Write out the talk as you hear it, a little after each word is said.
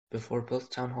Before both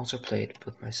town halls are played,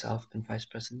 both myself and Vice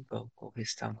President Bo will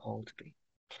his town hall debate.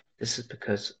 This is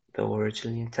because, though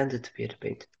originally intended to be a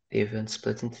debate, the event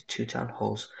split into two town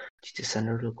halls due to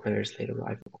Senator Leclerc's late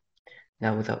arrival.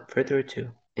 Now, without further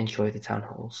ado, enjoy the town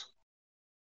halls.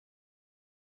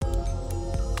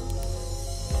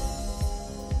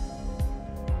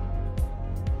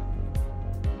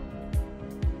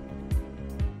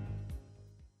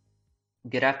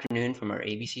 Good afternoon from our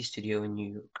ABC studio in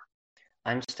New York.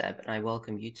 I'm Steb, and I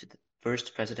welcome you to the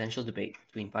first presidential debate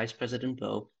between Vice President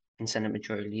Bo and Senate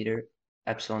Majority Leader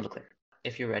Epsilon Leclerc.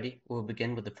 If you're ready, we'll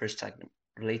begin with the first segment,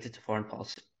 related to foreign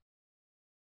policy.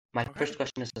 My first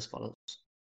question is as follows.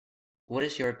 What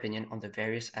is your opinion on the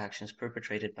various actions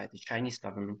perpetrated by the Chinese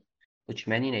government, which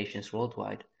many nations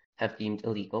worldwide have deemed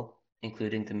illegal,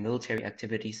 including the military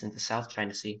activities in the South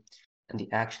China Sea and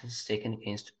the actions taken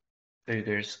against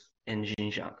Uyghurs in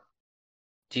Xinjiang?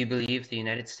 Do you believe the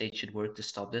United States should work to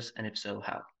stop this, and if so,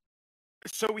 how?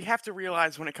 So we have to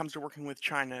realize when it comes to working with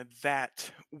China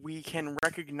that we can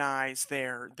recognize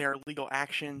their illegal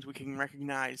actions, we can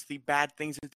recognize the bad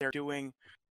things that they're doing,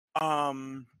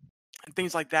 and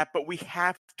things like that, but we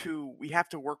have to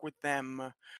work with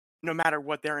them no matter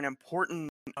what. They're an important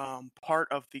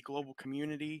part of the global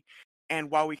community,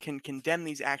 and while we can condemn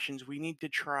these actions, we need to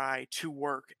try to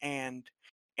work and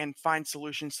find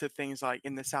solutions to things like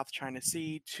in the South China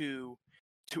Sea, to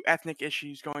ethnic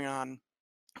issues going on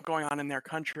in their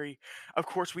country. Of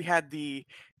course, we had the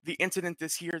incident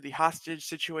this year, the hostage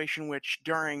situation, which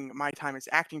during my time as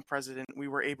acting president, we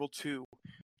were able to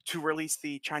release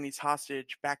the Chinese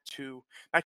hostage back to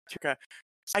America.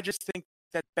 So I just think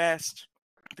that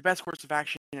the best course of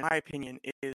action, in my opinion,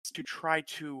 is to try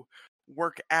to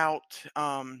work out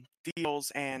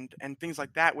deals and things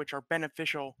like that, which are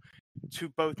beneficial to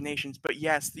both nations. But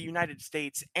yes, the United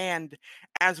States, and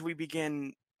as we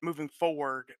begin moving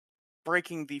forward,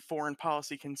 breaking the foreign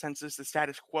policy consensus, the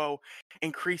status quo,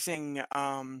 increasing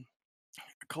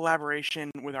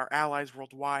collaboration with our allies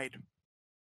worldwide,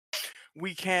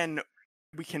 we can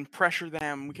pressure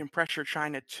them. We can pressure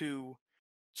China to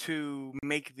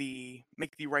make the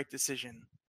right decision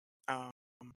um,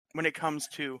 when it comes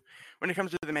to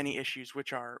the many issues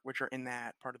which are in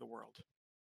that part of the world.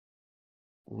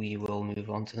 We will move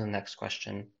on to the next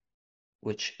question,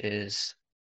 which is,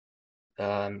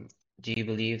 do you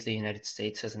believe the United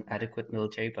States has an adequate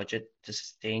military budget to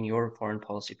sustain your foreign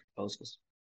policy proposals?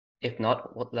 If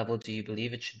not, what level do you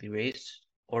believe it should be raised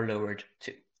or lowered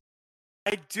to?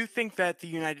 I do think that the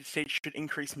United States should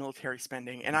increase military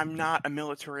spending, and I'm not a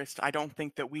militarist. I don't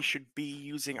think that we should be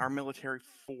using our military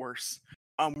force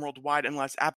worldwide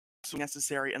unless absolutely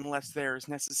necessary,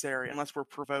 unless we're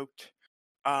provoked,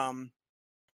 um,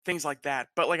 things like that.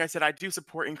 But like I said, I do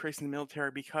support increasing the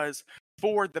military because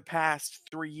for the past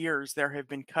 3 years there have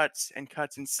been cuts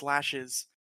and slashes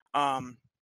um,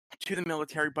 to the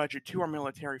military budget, to our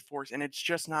military force, and it's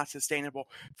just not sustainable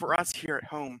for us here at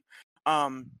home.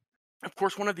 Um, of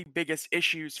course, one of the biggest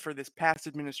issues for this past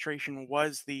administration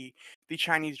was the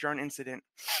Chinese drone incident.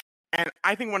 And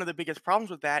I think one of the biggest problems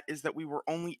with that is that we were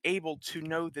only able to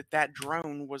know that that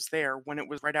drone was there when it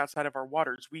was right outside of our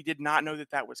waters. We did not know that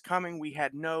that was coming. We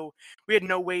had no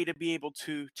way to be able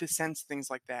to sense things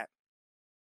like that.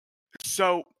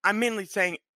 So I'm mainly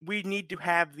saying we need to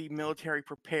have the military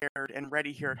prepared and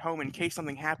ready here at home in case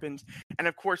something happens. And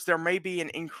of course, there may be an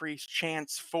increased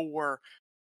chance for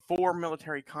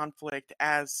military conflict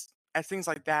as things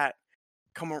like that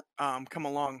come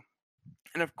along.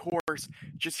 And of course,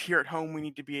 just here at home, we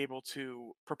need to be able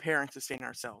to prepare and sustain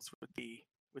ourselves with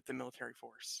the military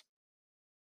force.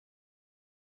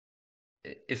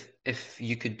 If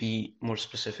you could be more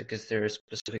specific, is there a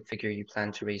specific figure you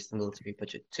plan to raise the military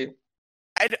budget to?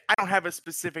 I don't have a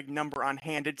specific number on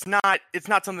hand. It's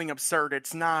not something absurd.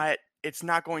 It's not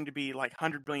going to be like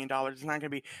 $100 billion. It's not going to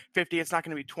be 50. It's not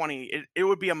going to be 20. It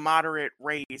would be a moderate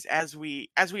raise as we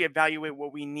evaluate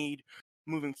what we need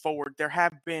moving forward. There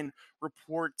have been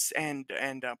reports and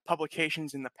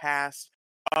publications in the past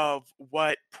of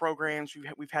what programs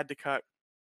we've had to cut,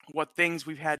 what things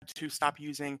we've had to stop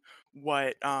using,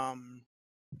 what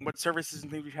services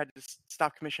and things we've had to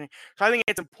stop commissioning. So I think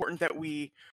it's important that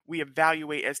we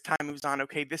evaluate as time moves on.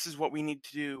 Okay, this is what we need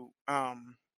to do.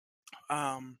 Um,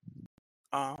 um,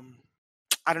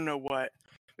 I don't know what.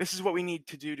 This is what we need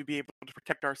to do to be able to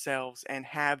protect ourselves and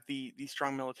have the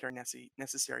strong military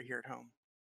necessary here at home.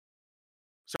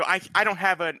 So I don't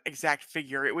have an exact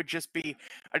figure. It would just be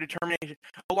a determination,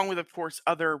 along with of course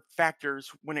other factors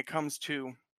when it comes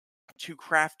to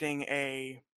crafting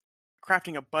a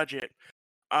budget,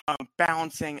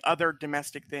 balancing other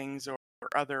domestic things or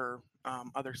other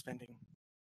spending.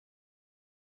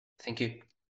 Thank you.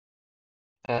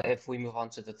 If we move on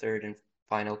to the third and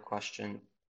final question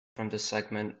from this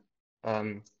segment,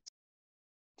 do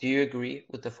you agree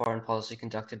with the foreign policy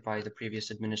conducted by the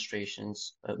previous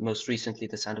administrations, most recently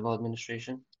the Sandoval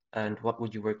administration, and what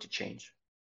would you work to change?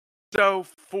 So,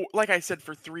 like I said,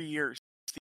 for 3 years,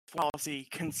 the policy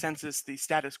consensus, the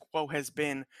status quo has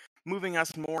been moving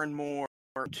us more and more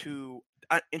to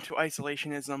into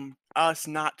isolationism, us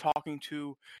not talking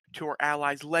to our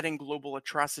allies, letting global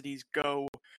atrocities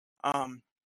um,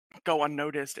 go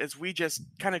unnoticed, as we just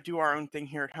kind of do our own thing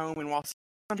here at home. And while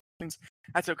sometimes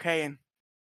that's okay, and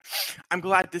I'm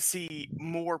glad to see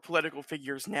more political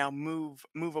figures now move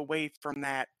away from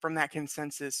that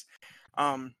consensus.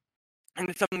 And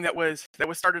it's something that was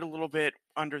started a little bit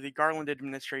under the Garland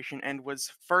administration and was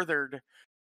furthered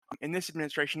in this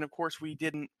administration. Of course, we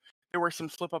didn't. There were some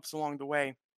slip ups along the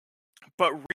way,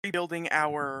 but um, rebuilding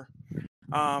our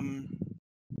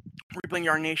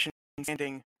nation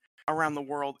standing around the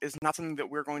world is not something that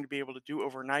we're going to be able to do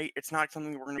overnight. It's not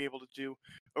something that we're going to be able to do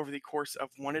over the course of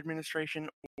one administration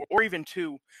or even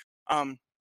two. To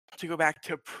go back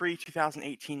to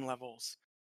pre-2018 levels.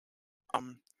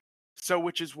 So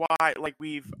which is why, like,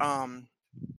 we've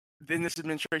in this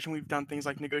administration, we've done things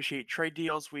like negotiate trade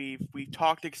deals. We've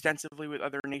talked extensively with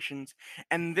other nations,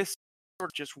 and this sort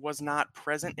of just was not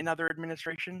present in other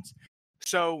administrations.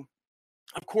 So,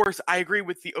 of course, I agree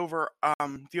with the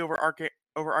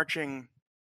overarching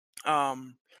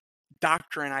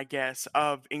doctrine, I guess,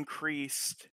 of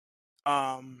increased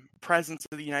presence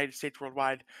of the United States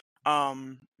worldwide.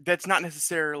 That's not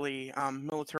necessarily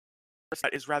military,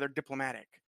 that is rather diplomatic.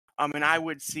 And I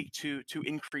would seek to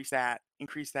increase that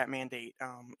mandate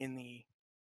in the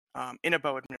in a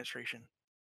Boe administration.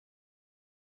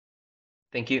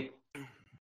 Thank you.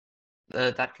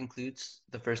 That concludes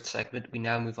the first segment. We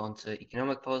now move on to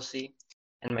economic policy.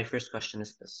 And my first question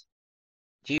is this.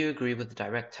 Do you agree with the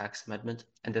Direct Tax Amendment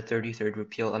and the 33rd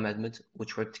Repeal Amendment,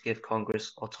 which work to give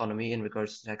Congress autonomy in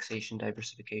regards to taxation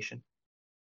diversification?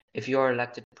 If you are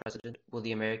elected president, will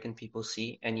the American people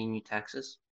see any new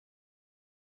taxes?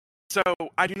 So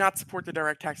I do not support the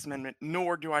Direct Tax Amendment,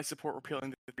 nor do I support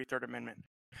repealing the 33rd Amendment.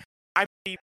 I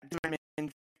believe the amendment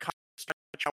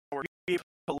will be able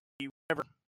to levy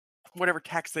whatever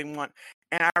tax they want.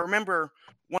 And I remember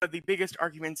one of the biggest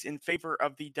arguments in favor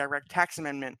of the Direct Tax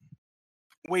Amendment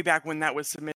way back when that was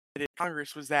submitted to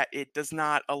Congress was that it does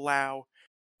not allow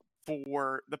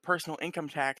for the personal income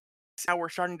tax. Now we're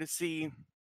starting to see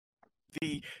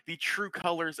the true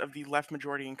colors of the left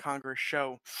majority in Congress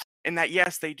show, in that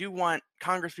yes, they do want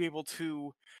Congress to be able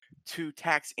to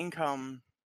tax income,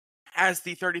 as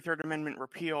the 33rd Amendment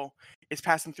repeal is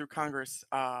passing through Congress,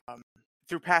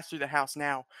 passed through the House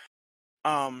now.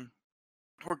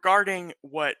 Regarding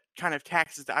what kind of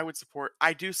taxes that I would support,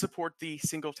 I do support the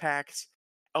single tax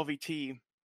LVT.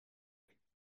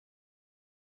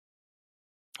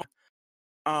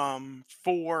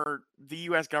 For the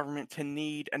U.S. government to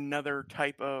need another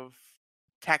type of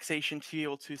taxation to be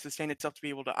able to sustain itself, to be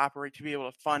able to operate, to be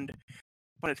able to fund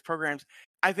its programs,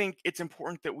 I think it's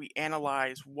important that we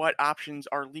analyze what options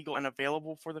are legal and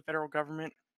available for the federal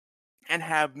government and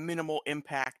have minimal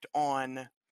impact on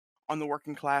the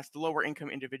working class, the lower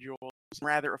income individuals,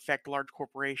 rather affect large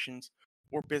corporations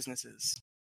or businesses.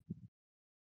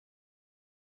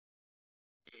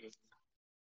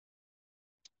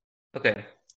 Okay.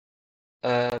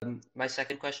 My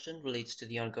second question relates to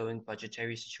the ongoing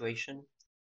budgetary situation.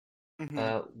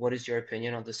 What is your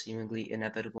opinion on the seemingly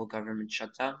inevitable government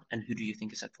shutdown, and who do you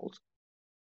think is at fault?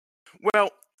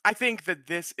 Well, I think that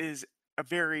this is a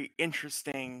very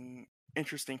interesting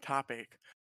topic.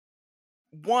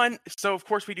 One, so of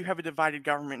course we do have a divided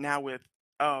government now with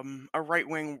a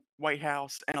right-wing White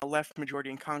House and a left majority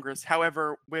in Congress.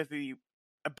 However, with the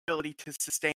ability to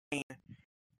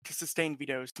sustain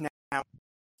vetoes now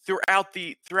throughout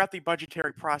the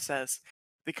budgetary process,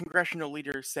 the congressional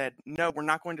leaders said, no, we're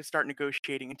not going to start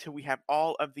negotiating until we have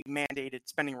all of the mandated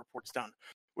spending reports done,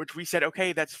 which we said,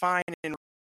 okay, that's fine, and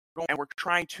we're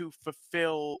trying to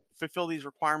fulfill these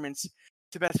requirements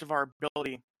to the best of our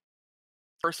ability.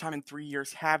 First time in 3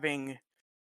 years having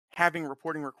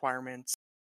reporting requirements,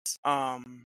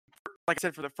 like I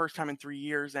said, for the first time in 3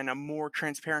 years, and a more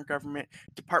transparent government,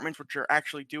 departments which are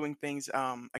actually doing things,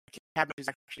 a cabinet is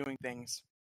actually doing things.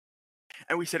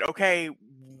 And we said, okay,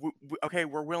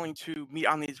 we're willing to meet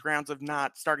on these grounds of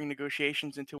not starting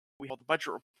negotiations until we hold the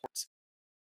budget reports,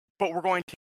 but we're going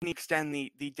to extend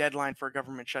the deadline for a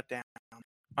government shutdown.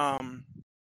 And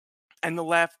the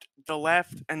left,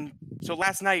 and so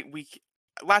last night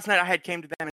I had came to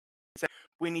them and said,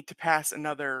 we need to pass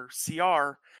another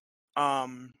CR,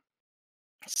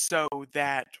 so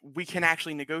that we can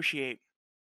actually negotiate.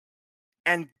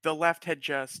 And the left had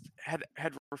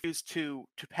refused to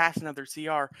pass another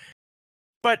CR.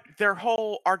 But their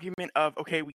whole argument of,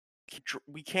 okay,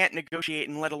 we can't negotiate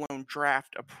and let alone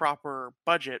draft a proper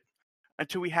budget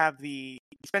until we have the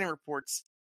spending reports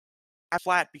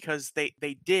flat, because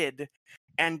they did,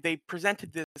 and they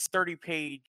presented this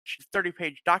 30-page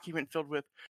document filled with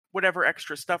whatever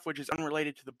extra stuff which is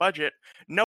unrelated to the budget,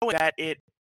 knowing that it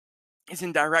is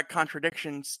in direct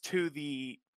contradictions to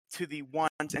the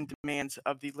wants and demands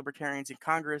of the libertarians in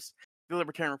Congress, the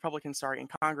Libertarian Republicans, in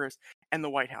Congress, and the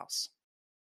White House.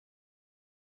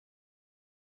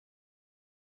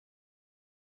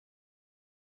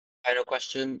 Final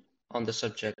question on the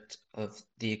subject of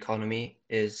the economy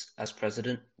is, as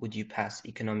president, would you pass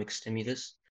economic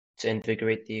stimulus to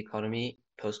invigorate the economy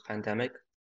post-pandemic?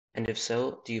 And if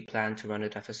so, do you plan to run a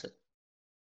deficit?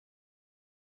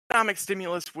 Economic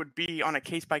stimulus would be on a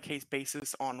case-by-case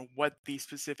basis on what the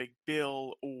specific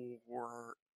bill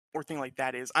or thing like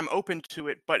that is. I'm open to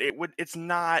it, but it's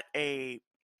not a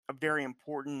very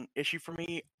important issue for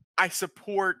me. I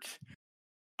support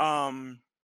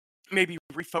maybe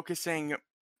refocusing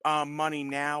money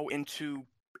now into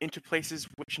places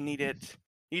which need it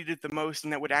the most,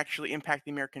 and that would actually impact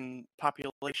the American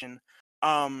population.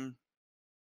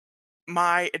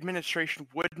 My administration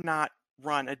would not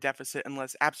run a deficit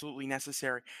unless absolutely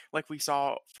necessary, like we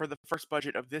saw for the first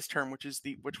budget of this term, which was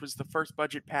the first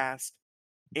budget passed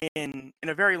in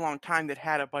a very long time that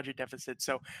had a budget deficit.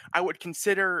 So I would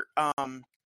consider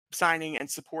signing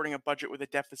and supporting a budget with a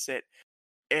deficit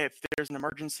if there's an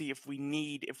emergency, if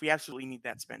we absolutely need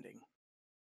that spending.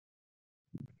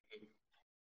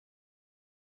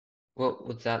 Well,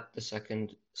 with that, the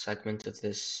second segment of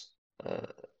this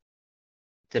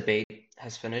debate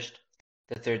has finished.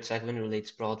 The third segment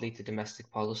relates broadly to domestic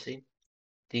policy.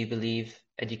 Do you believe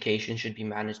education should be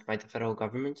managed by the federal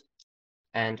government?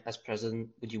 And as president,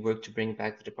 would you work to bring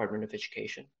back the Department of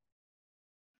Education?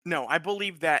 No, I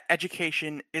believe that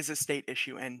education is a state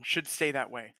issue and should stay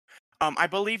that way. I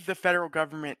believe the federal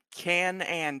government can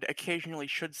and occasionally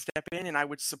should step in, and I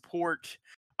would support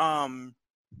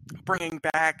bringing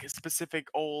back specific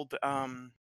old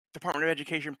Department of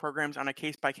Education programs on a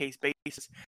case-by-case basis,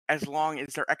 as long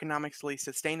as they're economically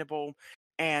sustainable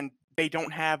and they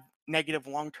don't have negative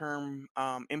long-term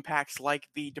impacts like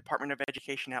the Department of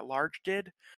Education at large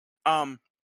did.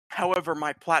 However,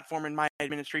 my platform and my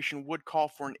administration would call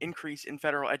for an increase in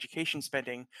federal education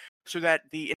spending so that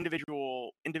the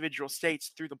individual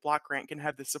states through the block grant can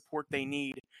have the support they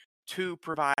need to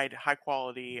provide high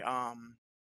quality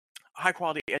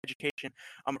education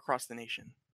across the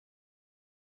nation.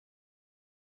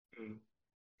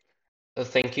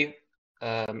 Thank you.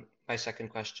 My second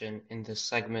question in this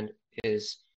segment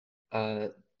is,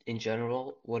 in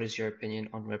general, what is your opinion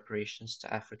on reparations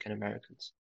to African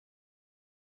Americans?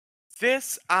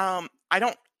 This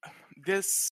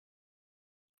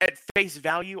at face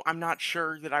value, I'm not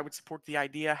sure that I would support the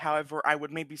idea. However, I would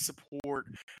maybe support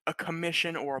a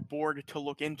commission or a board to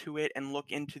look into it and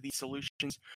look into the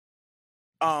solutions.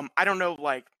 I don't know,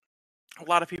 like, a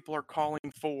lot of people are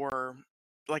calling for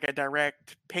like a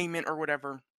direct payment or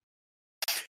whatever.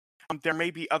 There may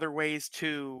be other ways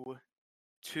to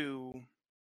go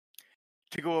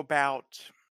about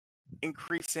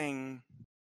increasing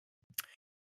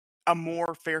a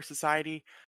more fair society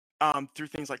through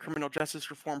things like criminal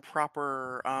justice reform,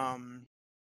 proper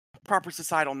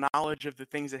societal knowledge of the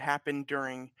things that happened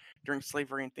during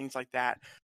slavery and things like that.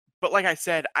 But like I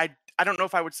said, I don't know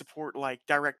if I would support like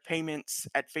direct payments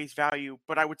at face value,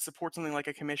 but I would support something like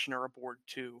a commission or a board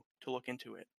to look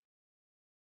into it.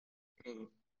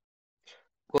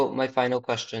 Well, my final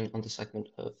question on the segment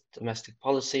of domestic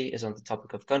policy is on the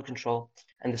topic of gun control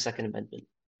and the Second Amendment.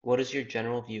 What is your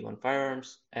general view on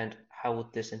firearms, and how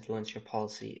would this influence your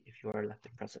policy if you are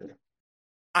elected president?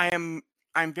 I'm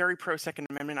very pro Second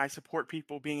Amendment. I support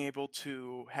people being able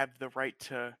to have the right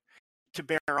to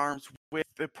bear arms with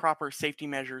the proper safety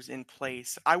measures in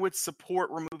place. I would support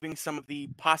removing some of the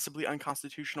possibly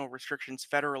unconstitutional restrictions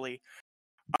federally,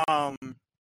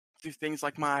 through things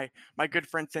like my good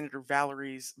friend Senator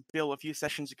Valerie's bill a few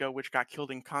sessions ago, which got killed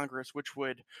in Congress, which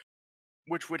would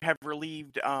have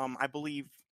relieved, I believe,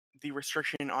 the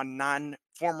restriction on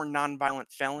former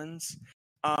nonviolent felons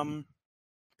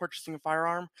purchasing a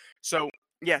firearm. So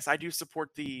yes, I do support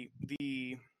the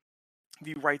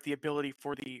right, the ability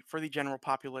for the general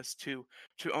populace to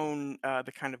own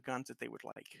the kind of guns that they would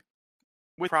like,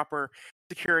 with proper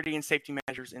security and safety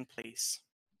measures in place.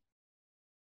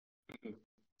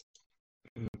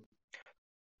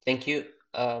 Thank you.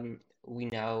 We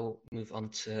now move on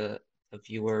to a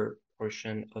viewer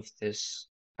portion of this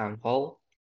town hall.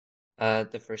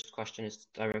 The first question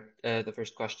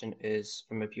is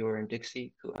from a viewer in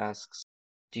Dixie who asks,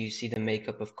 do you see the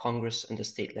makeup of Congress and the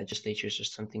state legislatures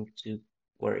as something to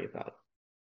worry about?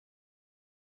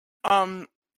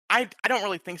 I don't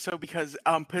really think so because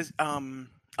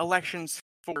elections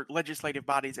for legislative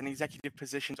bodies and executive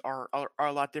positions are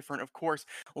a lot different. Of course,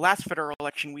 last federal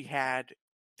election we had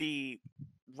the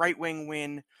right wing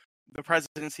win the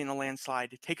presidency in a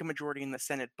landslide, take a majority in the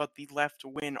Senate, but the left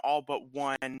win all but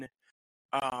one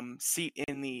seat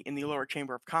in the lower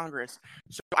chamber of Congress.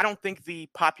 So I don't think the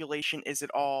population is at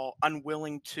all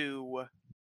unwilling to.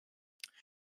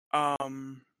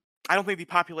 I don't think the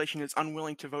population is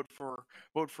unwilling to vote for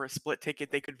a split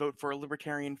ticket. They could vote for a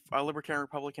libertarian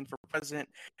Republican for president,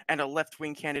 and a left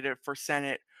wing candidate for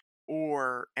Senate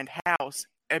and House.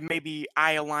 And maybe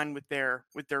I align with their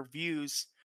views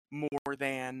more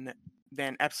than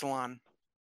Epsilon.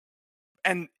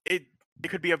 And it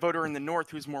could be a voter in the North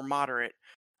who's more moderate,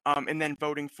 and then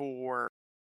voting for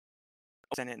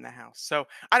Senate in the House. So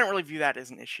I don't really view that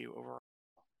as an issue overall.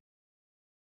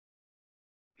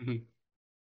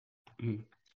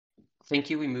 Thank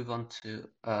you. We move on to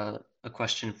a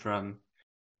question from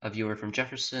a viewer from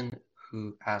Jefferson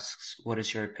who asks, what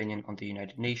is your opinion on the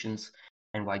United Nations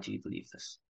and why do you believe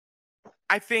this?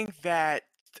 I think that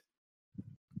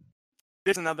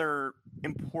this is another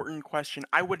important question.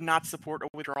 I would not support a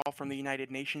withdrawal from the United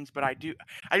Nations, but I do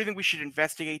think we should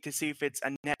investigate to see if it's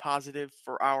a net positive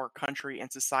for our country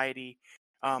and society.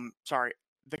 The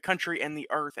country and the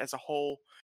earth as a whole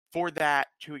for that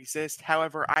to exist.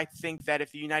 However, I think that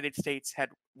if the United States had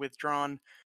withdrawn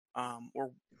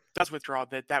or does withdraw,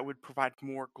 that would provide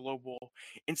more global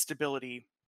instability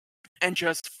and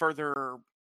just further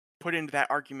put into that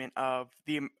argument of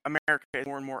the America is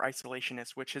more and more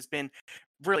isolationist, which has been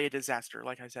really a disaster,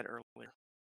 like I said earlier.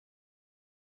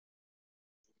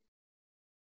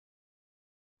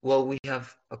 Well, we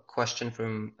have a question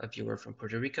from a viewer from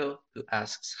Puerto Rico who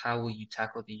asks, how will you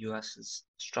tackle the US's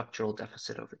structural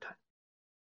deficit over time?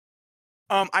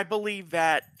 I believe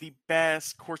that the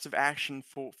best course of action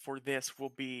for this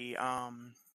will be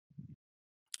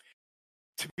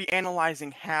to be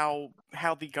analyzing how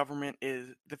the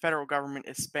federal government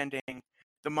is spending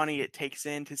the money it takes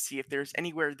in to see if there's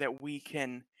anywhere that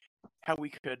how we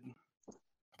could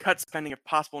cut spending if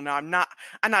possible. Now, I'm not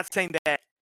saying that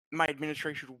my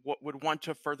administration would want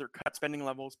to further cut spending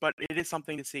levels, but it is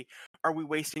something to see. Are we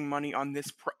wasting money on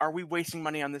this? Are we wasting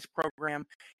money on this program,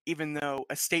 even though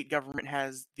a state government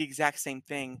has the exact same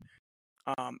thing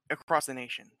across the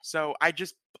nation? So I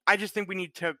just think we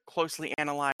need to closely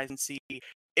analyze and see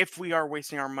if we are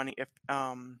wasting our money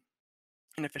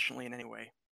inefficiently in any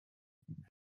way.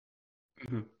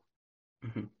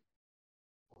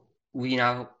 We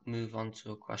now move on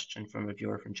to a question from a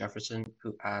viewer from Jefferson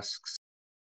who asks,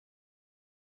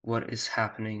 what is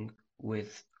happening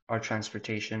with our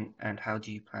transportation and how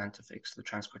do you plan to fix the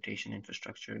transportation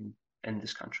infrastructure in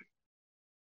this country?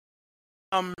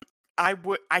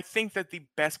 I think that the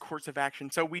best course of action.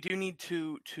 So we do need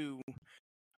to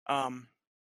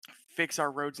fix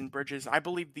our roads and bridges. I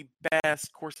believe the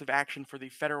best course of action for the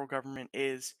federal government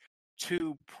is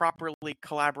to properly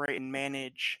collaborate and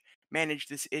manage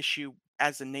this issue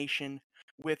as a nation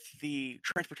with the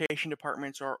transportation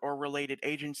departments or related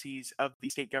agencies of the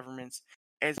state governments,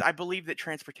 as I believe that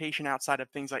transportation outside of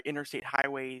things like interstate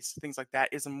highways, things like that,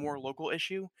 is a more local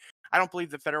issue. I don't believe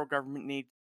the federal government needs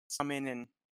to come in and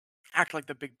act like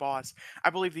the big boss. I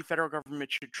believe the federal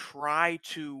government should try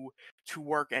to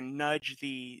work and nudge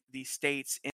the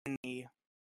states in the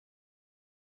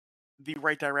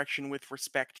right direction with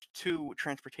respect to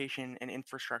transportation and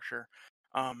infrastructure.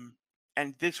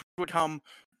 And this would come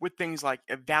with things like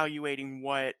evaluating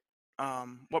what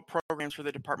programs for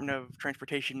the Department of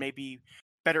Transportation may be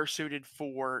better suited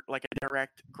for, like a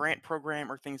direct grant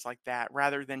program or things like that,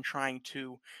 rather than trying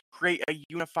to create a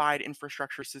unified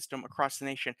infrastructure system across the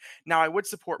nation. Now, I would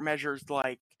support measures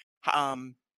like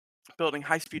building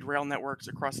high-speed rail networks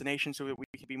across the nation so that we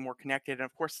can be more connected, and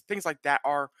of course, things like that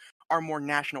are more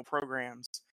national programs.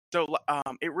 So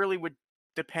it really would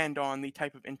depend on the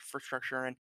type of infrastructure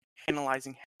and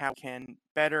analyzing how we can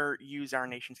better use our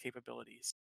nation's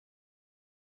capabilities.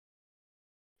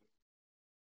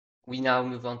 We now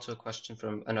move on to a question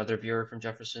from another viewer from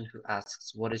Jefferson who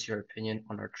asks, what is your opinion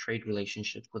on our trade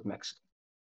relationship with Mexico?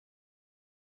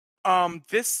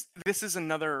 This is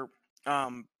another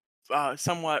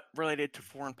somewhat related to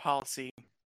foreign policy.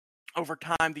 Over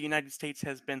time, the United States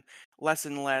has been less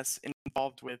and less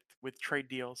involved with trade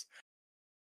deals.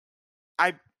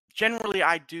 I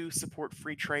do support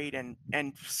free trade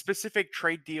and specific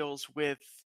trade deals with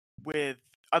with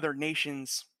other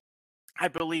nations, I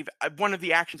believe one of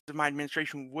the actions of my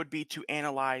administration would be to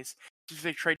analyze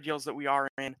specific trade deals that we are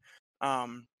in,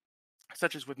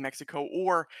 such as with Mexico,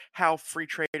 or how free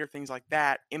trade or things like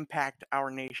that impact our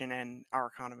nation and our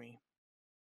economy.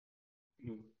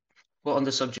 Mhm. Well, on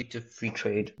the subject of free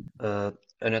trade,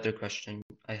 another question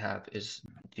I have is,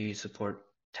 do you support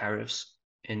tariffs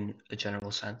in a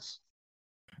general sense?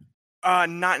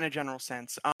 Not in a general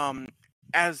sense.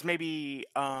 As maybe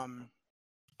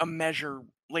a measure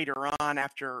later on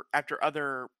after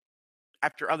other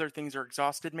things are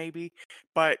exhausted, maybe.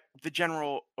 But the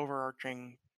general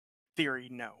overarching theory,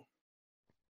 no.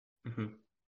 Hmm.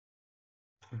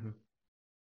 Hmm.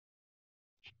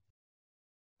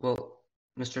 Well,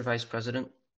 Mr. Vice President,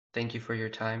 thank you for your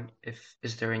time.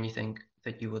 Is there anything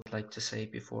that you would like to say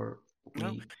before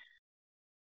No, we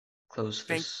close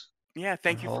thank this yeah, town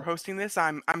thank you for hall? hosting this.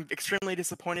 I'm extremely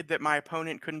disappointed that my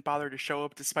opponent couldn't bother to show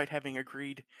up despite having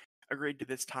agreed to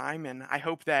this time, and I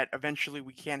hope that eventually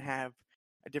we can have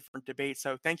a different debate.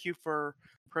 So thank you for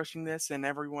hosting this, and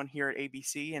everyone here at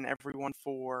ABC, and everyone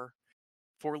for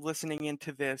listening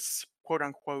into this quote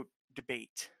unquote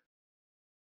debate.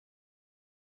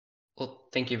 Well,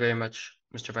 thank you very much,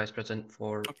 Mr. Vice President,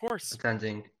 for Of course.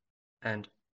 attending, and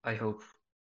I hope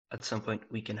at some point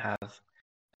we can have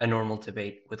a normal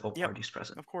debate with all Yep. parties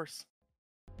present. Of course.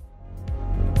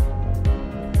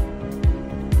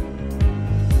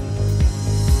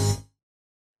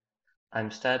 I'm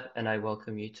Steb, and I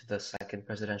welcome you to the second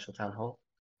presidential town hall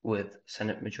with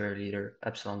Senate Majority Leader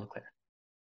Epsilon Leclerc.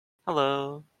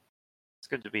 Hello. It's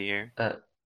good to be here. Uh,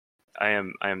 I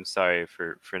am sorry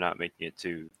for not making it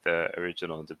to the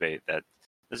original debate. That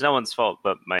is no one's fault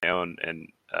but my own, and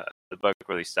the buck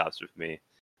really stops with me.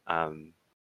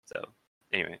 So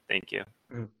anyway, thank you.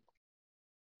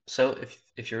 so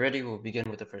if you're ready, we'll begin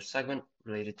with the first segment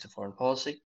related to foreign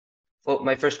policy. Well,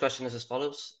 my first question is as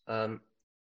follows.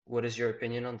 What is your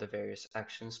opinion on the various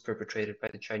actions perpetrated by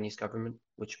the Chinese government,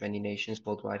 which many nations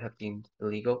worldwide have deemed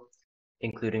illegal,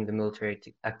 including the military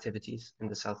activities in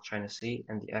the South China Sea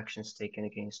and the actions taken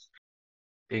against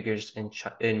Uyghurs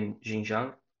in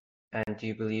Xinjiang? And do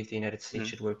you believe the United States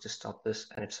should work to stop this?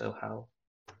 And if so,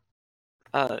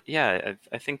 how? Yeah,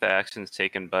 I think the actions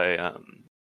taken by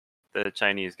the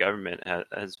Chinese government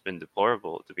has been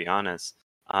deplorable, to be honest.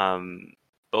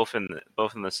 Both in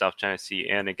the South China Sea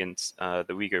and against the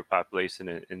Uyghur population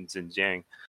in Xinjiang.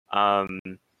 Um,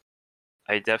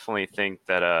 I definitely think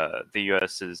that the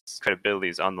U.S.'s credibility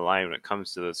is on the line when it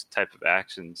comes to those type of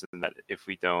actions, and that if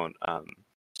we don't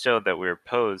show that we're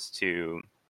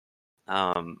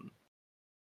um,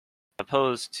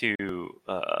 opposed to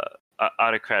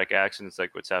autocratic actions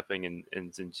like what's happening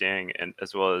in Xinjiang, and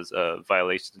as well as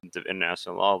violations of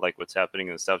international law like what's happening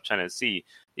in the South China Sea,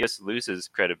 the U.S. loses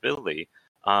credibility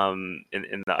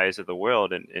in the eyes of the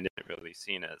world, and isn't really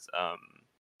seen as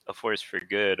a force for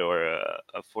good, or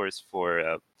a force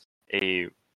for a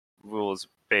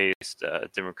rules-based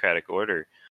democratic order,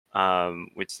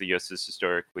 which the U.S. has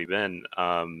historically been,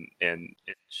 and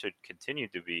it should continue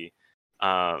to be.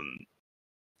 Um,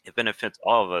 it benefits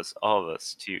all of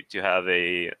us to have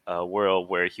a world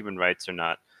where human rights are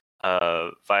not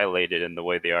violated in the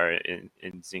way they are in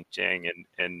Xinjiang,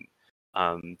 and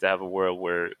to have a world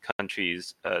where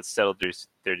countries settle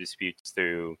their disputes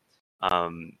through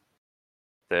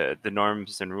the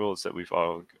norms and rules that we've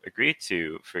all agreed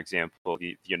to. For example,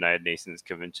 the United Nations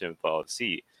Convention of the Law of the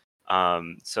Sea.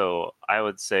 So I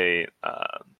would say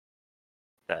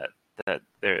that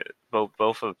they're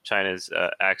both of China's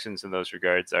actions in those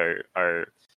regards are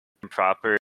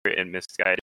improper and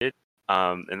misguided,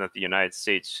 and that the United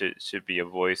States should be a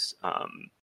voice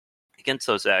against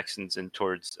those actions and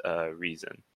towards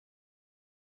reason.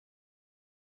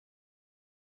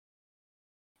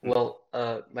 Well,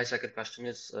 my second question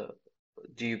is,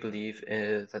 do you believe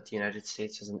that the United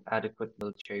States has an adequate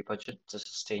military budget to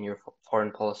sustain your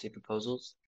foreign policy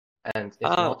proposals? And if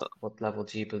Uh, not, what level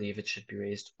do you believe it should be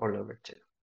raised or lowered to?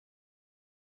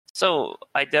 so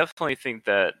I definitely think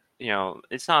that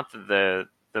it's not that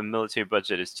the military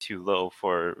budget is too low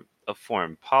for a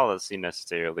foreign policy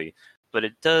necessarily, but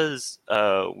it does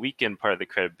weaken part of the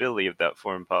credibility of that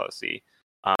foreign policy.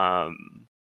 Um,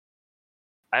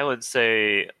 I would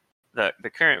say that the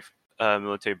current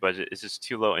military budget is just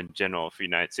too low in general for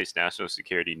United States national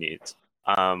security needs.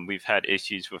 We've had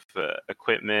issues with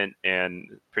equipment,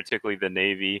 and particularly the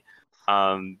Navy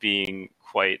being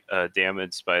quite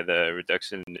damaged by the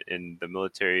reduction in the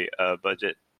military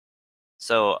budget.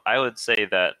 So I would say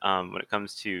that when it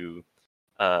comes to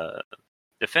uh,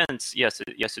 defense, yes,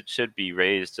 it should be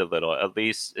raised a little. At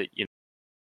least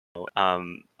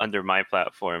under my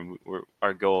platform,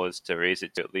 our goal is to raise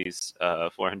it to at least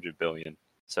 400 billion.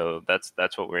 So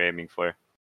that's what we're aiming for.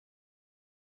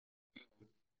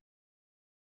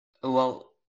 Well,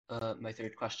 my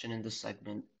third question in this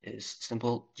segment is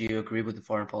simple. Do you agree with the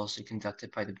foreign policy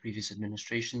conducted by the previous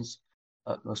administrations,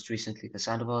 most recently the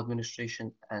Sandoval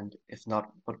administration? And if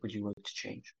not, what would you like to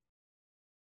change?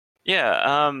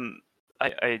 Yeah,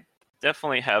 I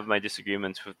definitely have my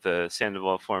disagreements with the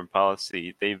Sandoval foreign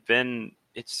policy.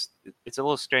 It's a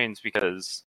little strange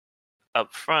because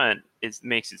up front it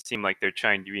makes it seem like they're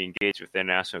trying to re-engage with the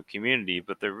international community,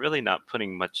 but they're really not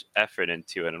putting much effort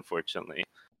into it, unfortunately.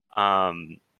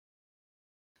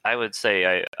 I would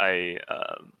say I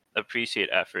appreciate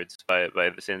efforts by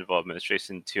the Sandoval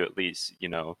administration to at least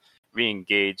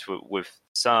re-engage with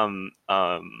some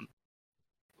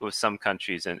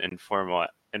countries and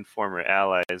former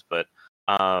allies, but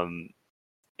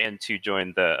and to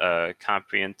join the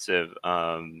comprehensive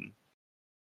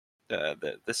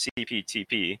the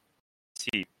CPTP,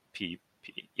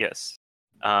 yes,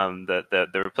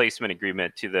 the replacement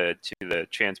agreement to the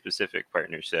Trans-Pacific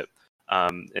Partnership,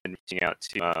 and reaching out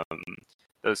to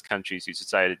those countries who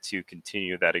decided to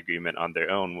continue that agreement on their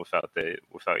own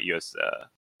without U.S.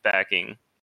 Backing.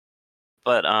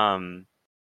 But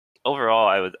overall,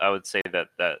 I would say that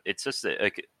it's just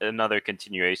another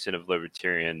continuation of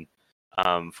libertarian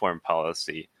foreign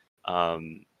policy.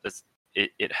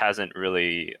 It hasn't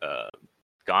really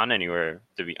gone anywhere,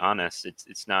 to be honest.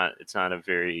 It's not a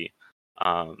very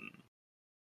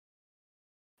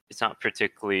it's not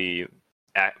particularly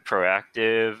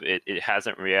proactive. It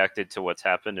hasn't reacted to what's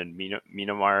happened in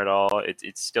Myanmar at all.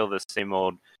 It's still the same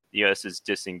old. The U.S. is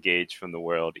disengaged from the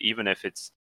world, even if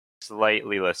it's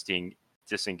slightly less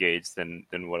disengaged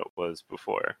than what it was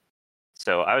before.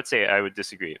 So I would say I would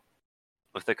disagree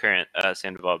with the current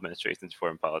Sandoval administration's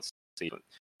foreign policy.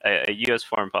 A U.S.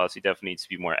 foreign policy definitely needs to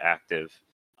be more active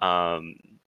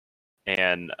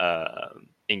and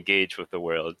engage with the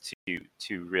world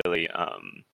to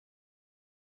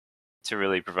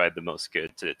really provide the most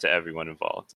good to everyone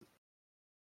involved.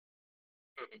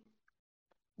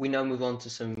 We now move on to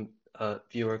some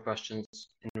viewer questions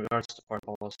in regards to foreign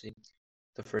policy.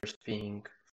 The first being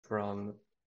from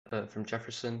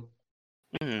Jefferson.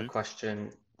 Mm-hmm.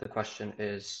 The question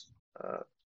is,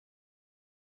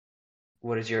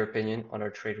 what is your opinion on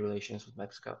our trade relations with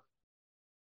Mexico?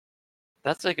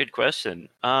 That's a good question.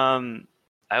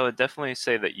 I would definitely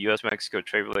say that U.S.-Mexico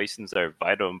trade relations are of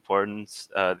vital importance.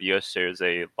 The U.S. shares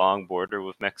a long border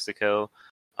with Mexico,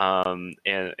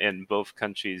 and both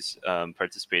countries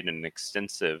participate in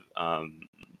extensive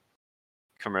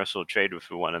commercial trade with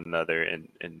one another, and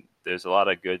there's a lot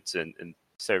of goods and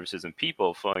services and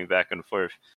people flowing back and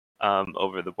forth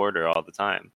over the border all the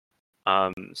time.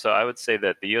 So I would say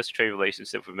that the U.S. trade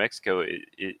relationship with Mexico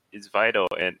is vital,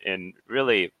 and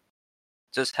really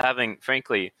just having,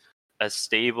 frankly, a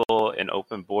stable and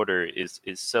open border is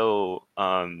so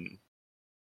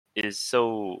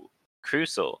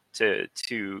crucial to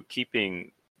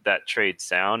keeping that trade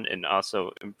sound and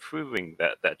also improving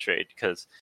that trade, because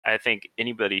I think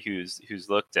anybody who's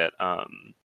looked at the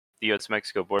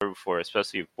U.S.-Mexico border before,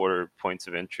 especially border points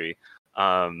of entry,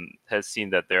 has seen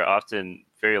that there are often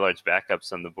very large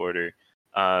backups on the border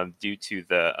due to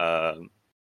the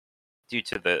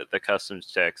customs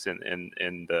checks and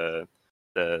the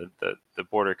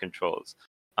border controls,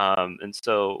 and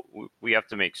so we have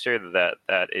to make sure that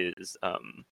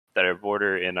our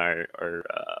border and our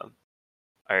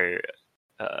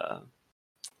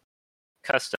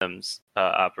customs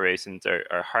operations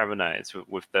are harmonized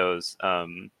with those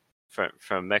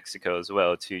from Mexico as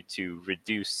well, to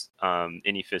reduce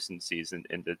inefficiencies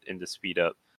and to speed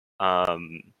up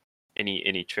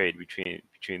any trade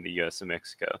between the U.S. and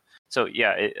Mexico. So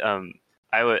yeah,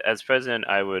 I would, as president,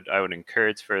 I would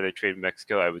encourage further trade with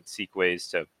Mexico. I would seek ways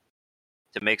to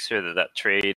make sure that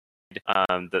trade,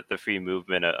 that the free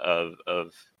movement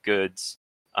of goods,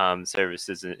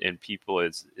 services, and people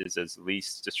is as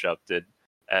least disrupted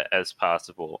as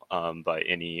possible by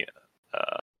any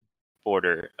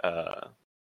border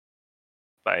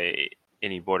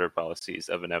policies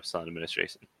of an Epsilon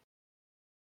administration.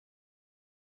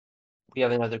 We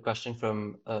have another question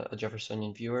from a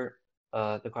Jeffersonian viewer.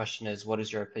 The question is, what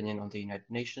is your opinion on the United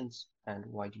Nations, and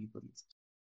why do you believe it?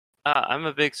 I'm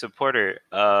a big supporter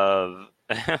of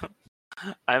the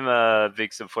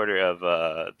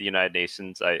United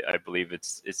Nations. I believe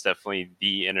it's definitely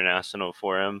the international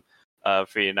forum for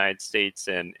the United States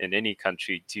and any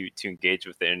country to engage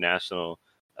with the international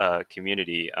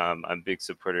community. I'm a big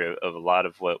supporter of a lot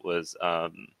of what was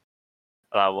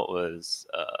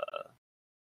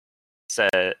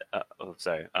said, a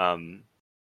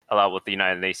lot what the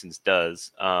United Nations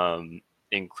does,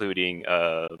 including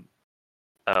for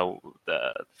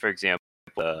example,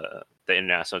 the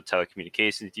International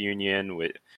Telecommunications Union,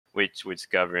 which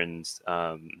governs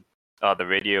all the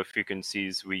radio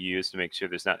frequencies we use to make sure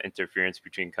there's not interference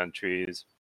between countries.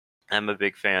 I'm a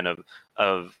big fan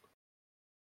of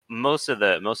most of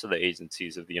the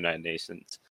agencies of the United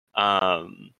Nations.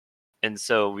 And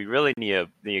so we really need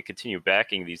to continue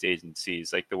backing these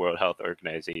agencies, like the World Health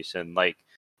Organization, like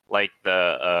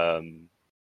the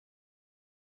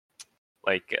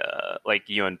like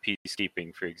UN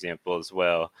peacekeeping, for example, as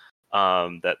well.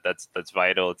 That's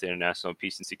vital to international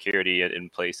peace and security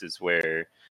in places where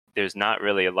there's not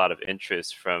really a lot of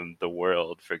interest from the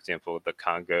world. For example, the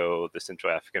Congo, the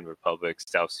Central African Republic,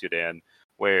 South Sudan,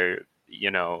 where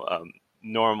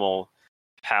normal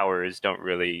powers don't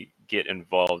really get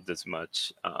involved as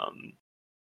much,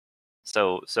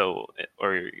 or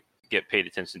get paid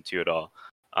attention to at all.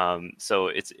 So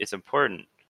it's important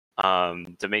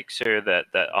to make sure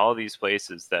that all these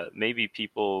places that maybe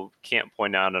people can't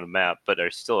point out on a map, but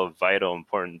are still of vital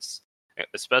importance,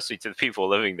 especially to the people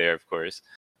living there, of course.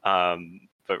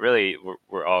 But really,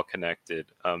 we're all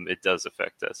connected. It does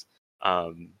affect us.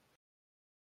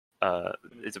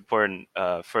 It's important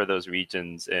for those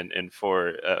regions and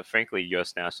for, frankly,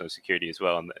 U.S. national security as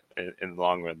well in the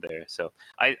long run there. So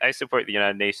I support the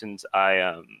United Nations.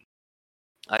 I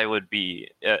would be,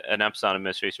 an Epsilon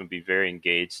administration would be very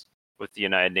engaged with the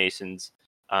United Nations,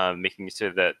 making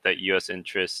sure that U.S.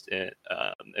 interests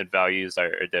and values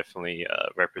are definitely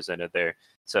represented there.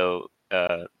 So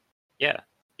yeah,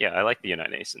 I like the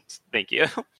United Nations. Thank you.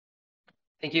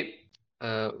 Thank you.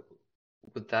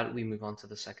 With that, we move on to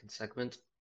the second segment.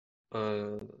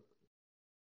 And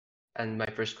my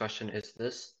first question is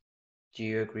this. Do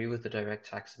you agree with the direct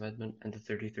tax amendment and the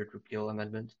 33rd repeal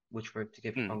amendment, which work to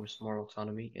give Congress more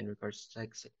autonomy in regards to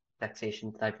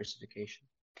taxation diversification?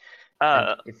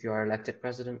 And if you are elected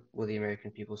president, will the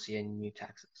American people see any new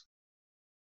taxes?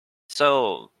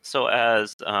 So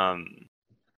as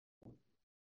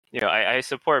I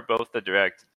support both the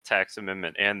direct tax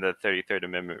amendment and the 33rd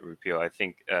Amendment repeal. I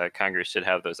think Congress should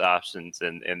have those options,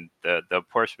 and the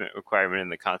apportionment requirement in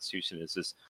the Constitution is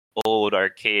this old,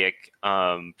 archaic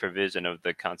provision of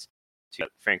the Constitution that,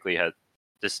 frankly,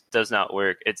 just does not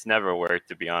work. It's never worked,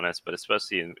 to be honest, but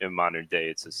especially in modern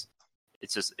day,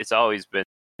 it's always been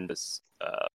this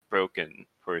broken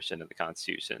portion of the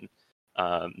Constitution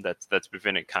that's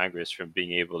prevented Congress from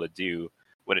being able to do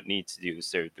what it needs to do to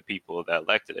serve the people that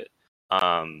elected it.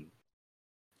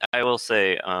 I will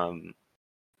say,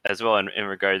 as well, in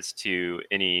regards to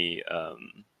any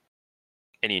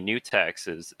new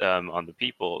taxes on the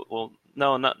people. Well,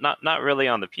 no, not really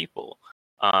on the people.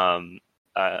 I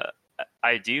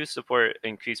do support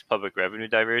increased public revenue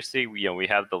diversity. We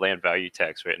have the land value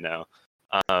tax right now.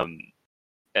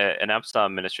 An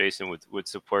Epsilon administration would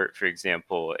support, for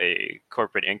example, a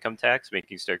corporate income tax,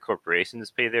 making sure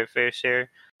corporations pay their fair share,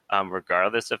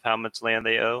 regardless of how much land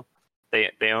they own.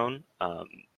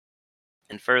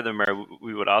 And furthermore,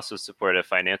 we would also support a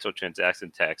financial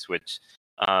transaction tax, which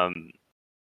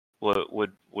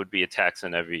would be a tax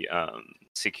on every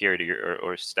security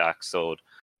or stock sold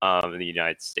in the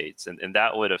United States, and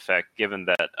that would affect, given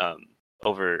that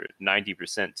over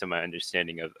 90%, to my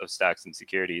understanding, of stocks and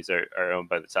securities are owned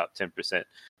by the top 10%.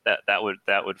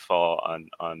 That would fall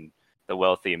on the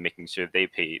wealthy and making sure they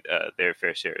pay their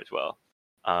fair share as well.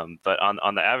 But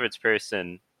on the average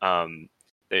person,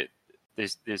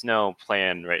 there's no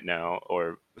plan right now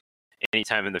or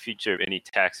anytime in the future of any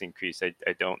tax increase. I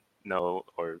don't know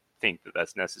or think that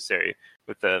that's necessary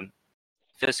with the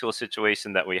fiscal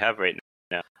situation that we have right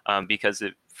now, because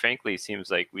it frankly seems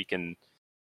like we can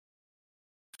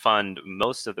fund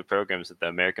most of the programs that the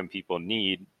American people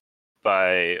need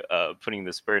by putting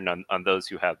this burden on those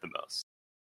who have the most.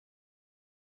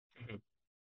 Mm-hmm.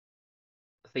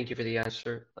 Thank you for the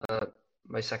answer.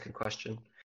 My second question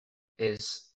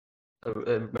relates to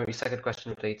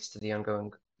the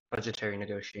ongoing budgetary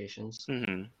negotiations.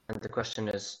 Mm-hmm. And the question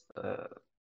is,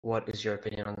 what is your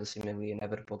opinion on the seemingly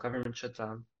inevitable government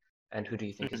shutdown, and who do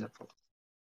you think is at fault?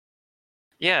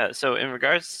 Yeah, so in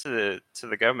regards to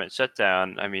the government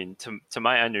shutdown, I mean, to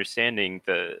my understanding,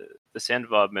 the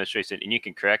Sandoval administration, and you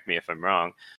can correct me if I'm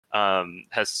wrong,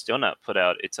 has still not put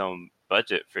out its own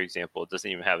budget, for example. It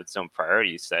doesn't even have its own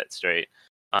priorities set straight.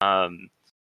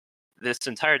 This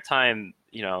entire time,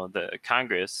 the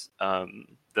Congress,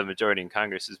 the majority in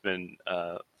Congress has been,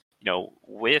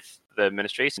 with the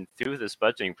administration through this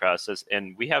budgeting process,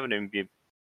 and we haven't even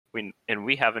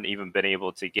been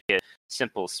able to get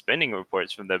simple spending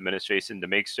reports from the administration to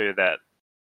make sure that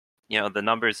the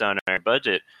numbers on our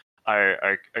budget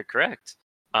are correct.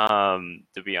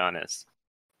 To be honest,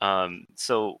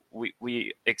 so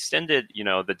we extended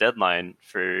the deadline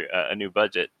for a new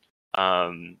budget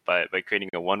by creating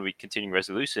a 1 week continuing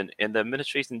resolution, and the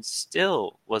administration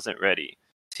still wasn't ready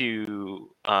to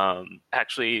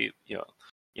actually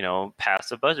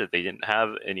pass a budget. They didn't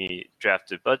have any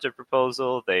drafted budget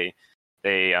proposal. They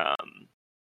the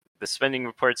spending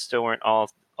reports still weren't all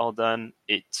done.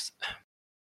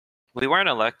 We weren't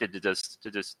elected to just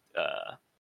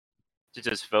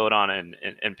vote on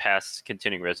and pass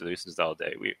continuing resolutions all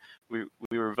day. We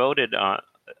were voted on.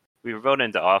 We were voted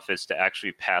into office to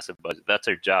actually pass a budget. That's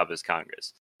our job as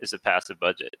Congress, is to pass a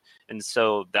budget, and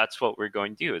so that's what we're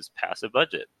going to do, is pass a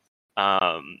budget.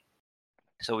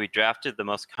 So we drafted the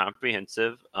most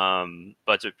comprehensive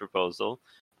budget proposal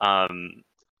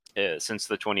since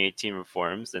the 2018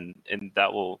 reforms, and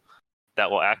that will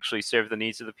actually serve the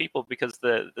needs of the people, because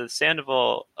the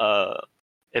Sandoval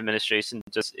administration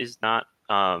just is not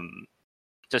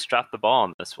just dropped the ball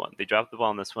on this one. They dropped the ball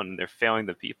on this one, and they're failing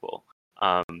the people.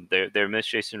 Their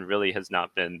administration really has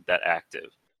not been that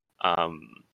active.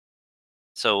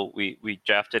 So we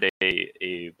drafted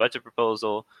a budget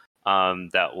proposal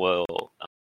that will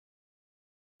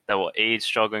aid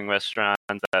struggling restaurants,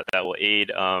 that will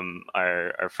aid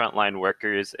our frontline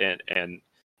workers, and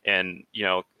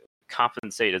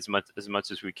compensate as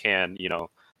much as we can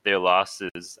their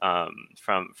losses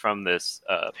from this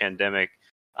pandemic.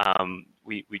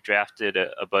 We drafted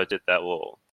a budget that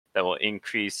will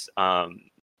increase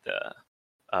the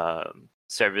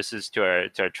services to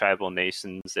our tribal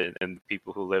nations and the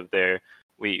people who live there.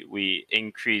 We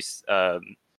increase the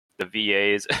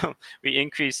VAs. We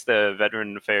increased the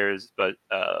Veteran Affairs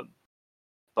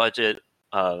budget,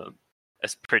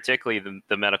 particularly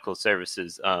the medical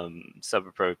services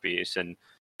sub-appropriation,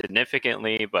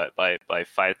 significantly, but by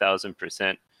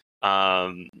 5,000%,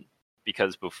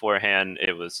 because beforehand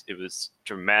it was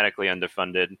dramatically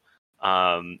underfunded.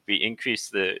 We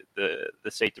increased the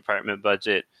State Department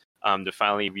budget to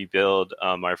finally rebuild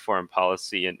our foreign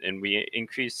policy, and we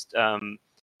increased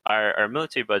our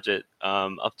military budget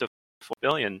up to $4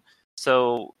 billion.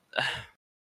 So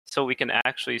we can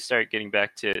actually start getting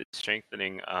back to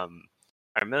strengthening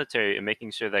our military and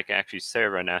making sure that it can actually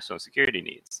serve our national security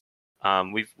needs.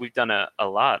 We've done a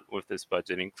lot with this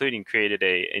budget, including created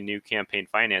a new campaign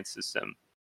finance system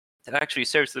that actually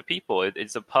serves the people.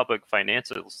 It's a public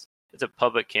financials. It's a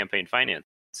public campaign finance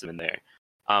system in there.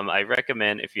 I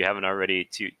recommend, if you haven't already,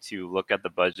 to look at the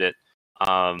budget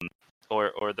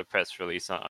or the press release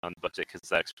on the budget, because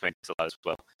that explains a lot as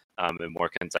well in more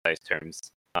concise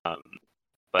terms.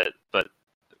 But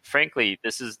frankly,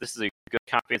 this is a good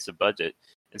comprehensive budget,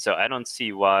 and so I don't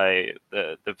see why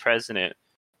the president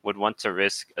would want to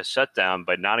risk a shutdown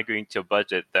by not agreeing to a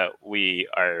budget that we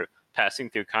are passing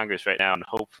through Congress right now and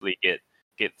hopefully get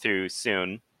through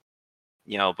soon,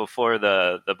 before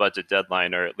the budget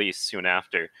deadline, or at least soon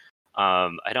after.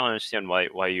 I don't understand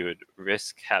why you would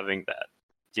risk having that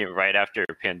right after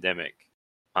a pandemic.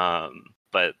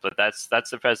 But that's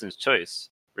the president's choice,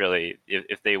 really.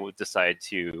 If they would decide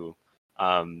to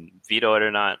veto it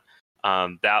or not,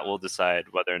 that will decide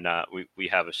whether or not we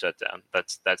have a shutdown.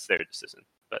 That's their decision.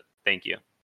 But thank you.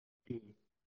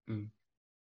 Mm.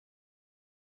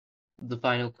 The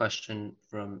final question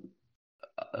from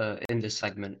in this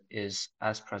segment is,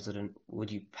 as president, would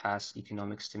you pass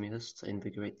economic stimulus to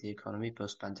invigorate the economy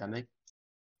post-pandemic?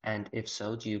 And if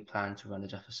so, do you plan to run a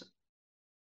deficit?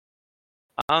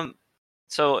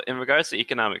 So in regards to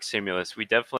economic stimulus, we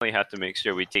definitely have to make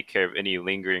sure we take care of any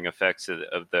lingering effects of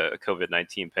the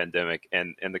COVID-19 pandemic,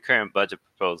 and the current budget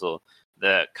proposal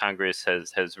that Congress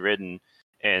has written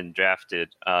and drafted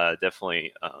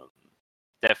definitely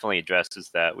addresses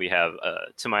that. We have,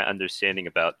 to my understanding,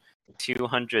 about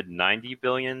 $290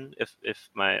 billion, if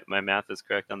my math is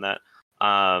correct on that,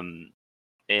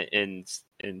 in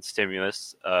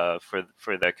stimulus for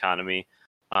the economy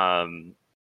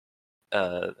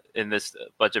in this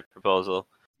budget proposal,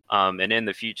 and in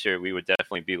the future we would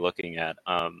definitely be looking at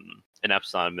an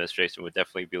Epsilon administration would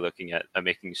definitely be looking at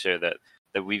making sure that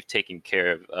we've taken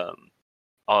care of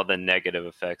all the negative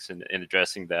effects and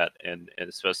addressing that, and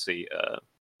especially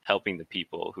helping the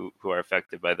people who are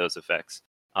affected by those effects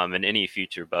in any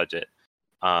future budget.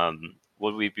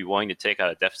 Would we be willing to take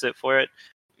out a deficit for it?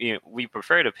 We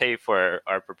prefer to pay for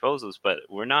our proposals, but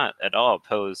we're not at all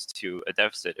opposed to a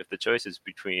deficit if the choice is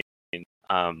between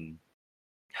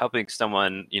helping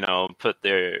someone, put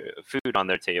their food on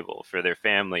their table for their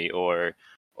family, or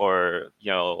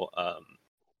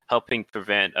helping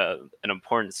prevent an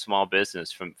important small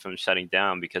business from shutting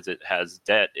down because it has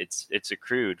debt it's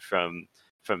accrued from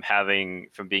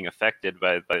being affected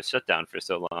by the shutdown for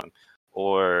so long,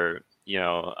 or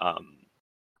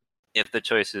if the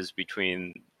choice is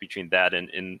between that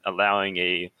and allowing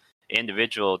a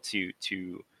individual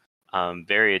to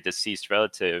bury a deceased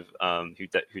relative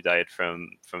who died from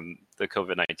the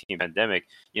COVID-19 pandemic,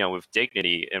 with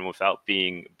dignity and without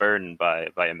being burdened by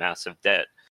a massive debt.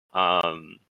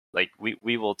 Like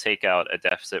we will take out a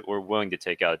deficit. We're willing to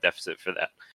take out a deficit for that.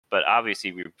 But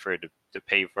obviously, we prefer to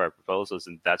pay for our proposals,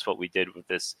 and that's what we did with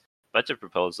this budget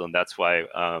proposal, and that's why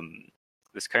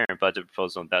this current budget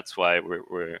proposal, and that's why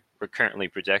we're currently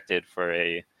projected for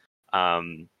a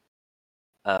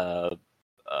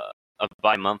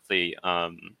bi-monthly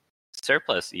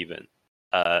surplus, even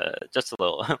just a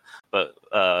little, but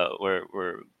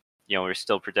we're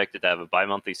still projected to have a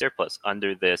bi-monthly surplus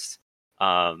under this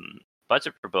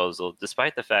budget proposal,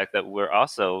 despite the fact that we're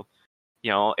also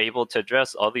able to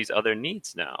address all these other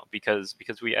needs now, because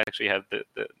we actually have the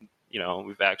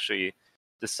we've actually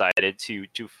decided to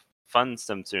fund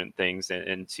some certain things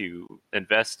and to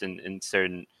invest in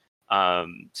certain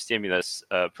stimulus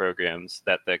programs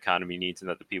that the economy needs and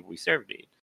that the people we serve need.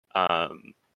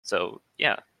 So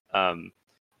yeah,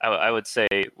 I would say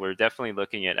we're definitely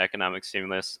looking at economic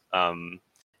stimulus and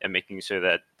making sure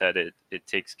that it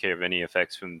takes care of any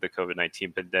effects from the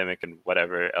COVID-19 pandemic and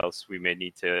whatever else we may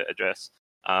need to address.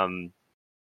 And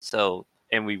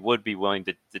we would be willing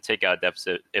to take out a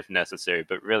deficit if necessary,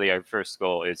 but really our first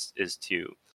goal is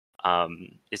to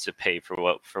pay for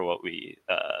what we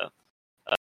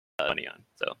money on.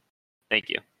 So thank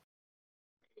you.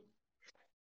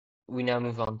 We now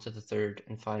move on to the third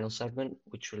and final segment,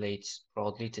 which relates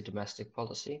broadly to domestic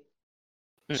policy.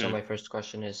 So my first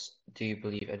question is, do you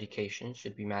believe education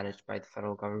should be managed by the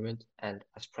federal government? And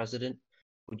as president,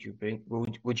 would you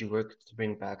work to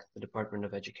bring back the Department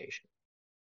of Education?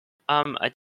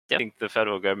 I think the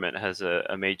federal government has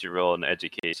a major role in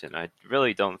education. I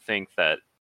really don't think that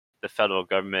the federal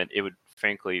government, it would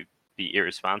frankly be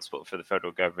irresponsible for the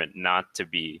federal government not to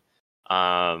be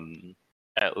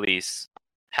at least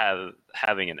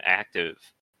having an active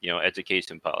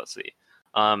education policy.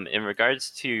 In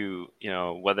regards to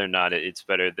whether or not it's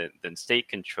better than state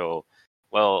control,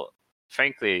 well,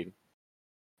 frankly,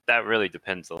 that really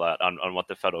depends a lot on what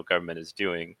the federal government is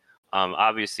doing.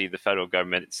 Obviously, the federal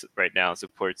government right now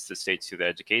supports the states through the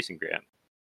education grant,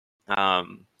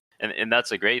 and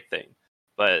that's a great thing.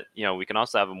 But we can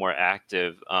also have a more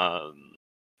active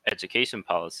education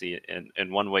policy,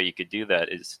 and one way you could do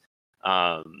that is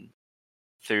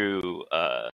through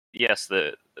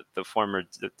the former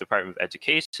Department of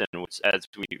Education, which as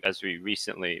we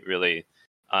recently really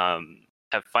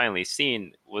have finally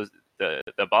seen, was the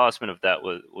abolishment of that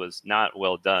was not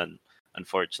well done.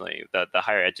 Unfortunately, the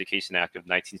Higher Education Act of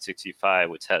 1965,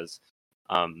 which has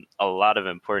a lot of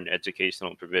important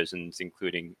educational provisions,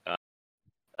 including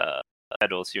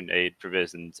federal student aid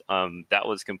provisions, that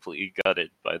was completely gutted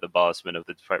by the abolishment of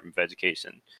the Department of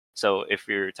Education. So if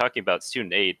you're talking about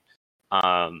student aid,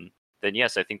 then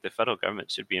yes, I think the federal government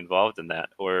should be involved in that,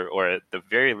 or at the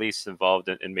very least involved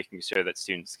in making sure that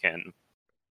students can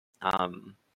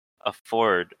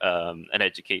afford an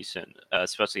education,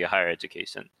 especially a higher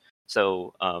education.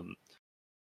 So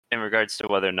in regards to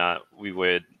whether or not we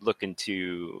would look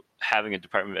into having a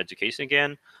Department of Education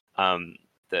again, an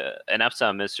Epstein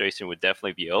administration would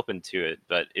definitely be open to it,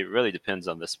 but it really depends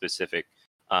on the specific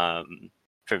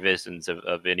provisions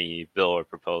of any bill or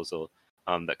proposal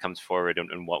that comes forward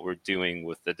and what we're doing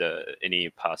with any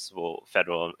possible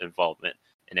federal involvement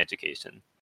in education.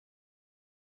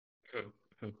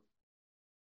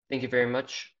 Thank you very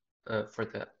much for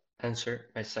the answer.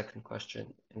 My second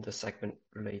question in the segment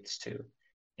relates to,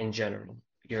 in general,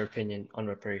 your opinion on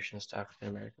reparations to African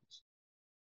Americans.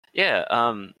 Yeah.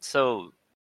 So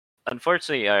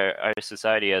unfortunately, our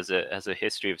society has a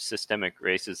history of systemic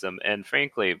racism, and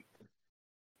frankly,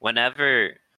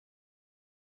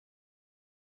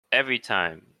 every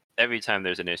time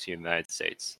there's an issue in the United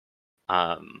States,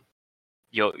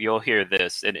 you'll hear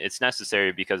this, and it's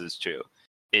necessary because it's true.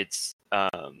 It's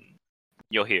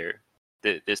you'll hear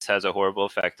that this has a horrible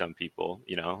effect on people.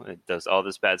 It does all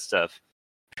this bad stuff,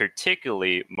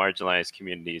 particularly marginalized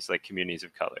communities like communities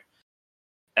of color.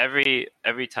 Every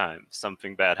time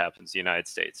something bad happens in the United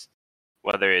States,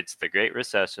 whether it's the Great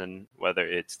Recession, whether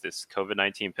it's this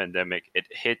COVID-19 pandemic, it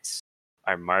hits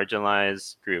our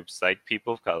marginalized groups like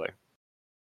people of color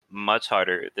much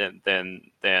harder than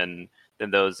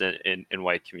those in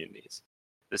white communities.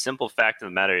 The simple fact of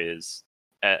the matter is,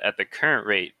 at the current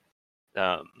rate,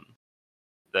 the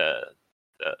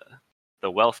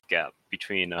wealth gap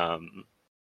between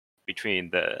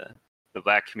the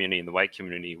black community and the white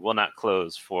community will not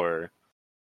close for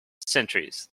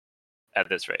centuries at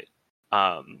this rate.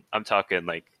 I'm talking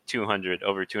like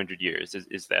over 200 years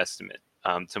is the estimate,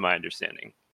 to my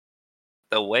understanding.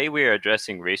 The way we are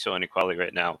addressing racial inequality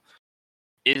right now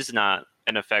is not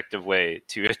an effective way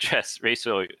to address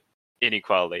racial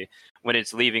inequality when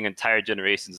it's leaving entire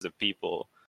generations of people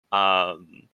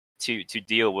to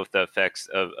deal with the effects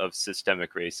of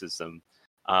systemic racism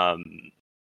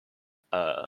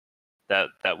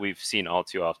that we've seen all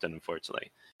too often,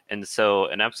 unfortunately. And so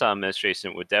an Epsilon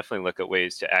administration would definitely look at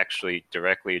ways to actually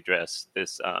directly address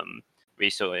this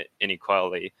racial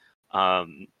inequality.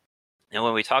 And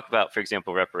when we talk about, for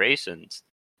example, reparations,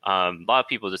 a lot of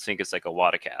people just think it's like a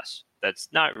wad of cash. That's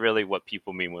not really what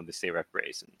people mean when they say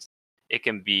reparations. It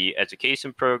can be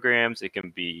education programs, it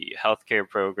can be healthcare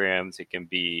programs, it can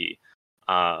be,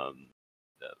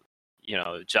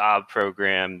 job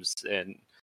programs, and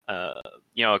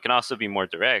it can also be more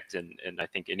direct. And I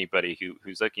think anybody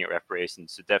who's looking at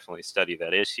reparations should definitely study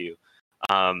that issue.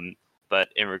 But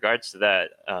in regards to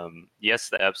that, yes,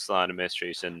 the Epsilon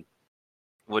administration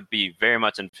would be very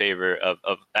much in favor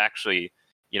of actually,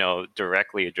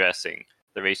 directly addressing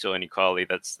the racial inequality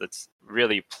that's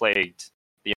really plagued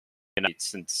the United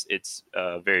States since its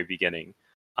very beginning.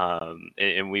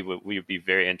 And we would be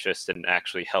very interested in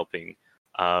actually helping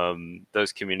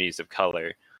those communities of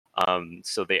color,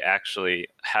 so they actually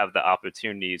have the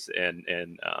opportunities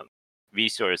and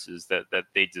resources that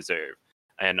they deserve,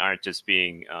 and aren't just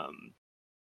being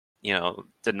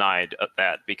denied of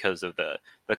that because of the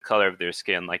color of their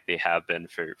skin, like they have been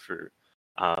for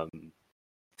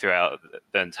throughout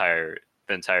the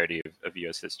entirety of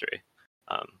U.S. history.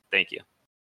 Thank you.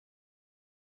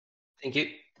 Thank you.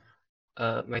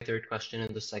 My third question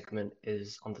in this segment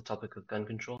is on the topic of gun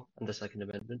control and the Second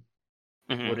Amendment.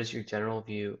 Mm-hmm. What is your general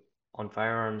view on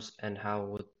firearms, and how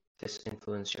would this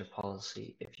influence your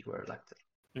policy if you were elected?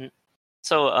 Mm-hmm.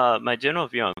 So my general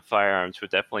view on firearms would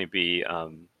definitely be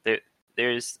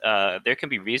there can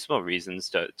be reasonable reasons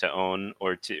to own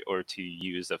or to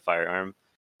use a firearm.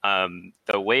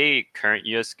 The way current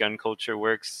U.S. gun culture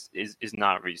works is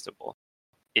not reasonable.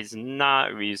 It's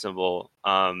not reasonable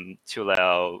to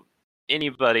allow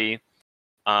anybody,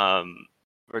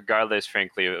 regardless,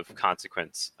 frankly, of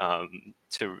consequence,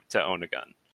 to own a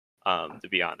gun. To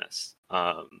be honest.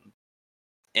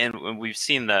 And we've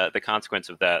seen the consequence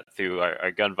of that through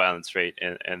our gun violence rate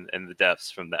and the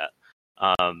deaths from that.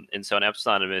 And so an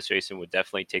Epsilon administration would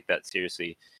definitely take that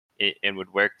seriously and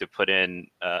would work to put in,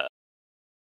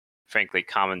 frankly,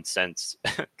 common sense,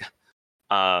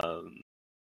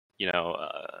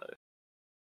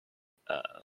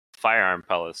 firearm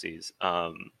policies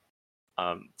to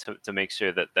make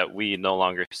sure that we no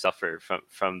longer suffer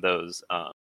from those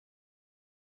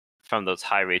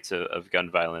high rates of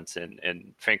gun violence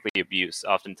and frankly abuse.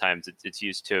 Oftentimes it's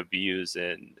used to abuse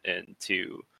and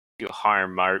to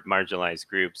harm marginalized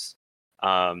groups,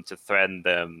 to threaten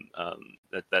them.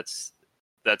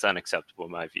 That's unacceptable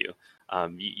in my view.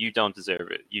 You don't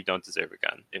deserve it. You don't deserve a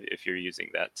gun if you're using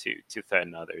that to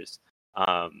threaten others.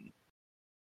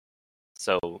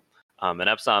 So an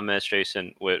Epsilon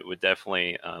administration would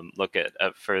definitely look at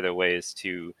further ways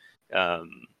to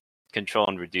control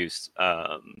and reduce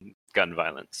gun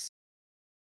violence.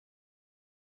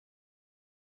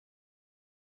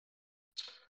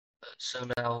 So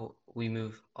now we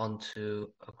move on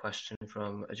to a question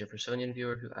from a Jeffersonian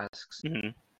viewer who asks,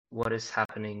 what is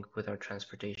happening with our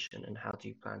transportation, and how do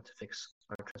you plan to fix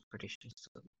our transportation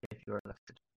system if you are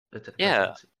elected to the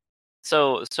presidency?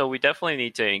 So we definitely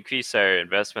need to increase our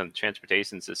investment in the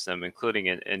transportation system, including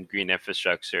in green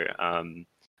infrastructure,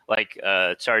 like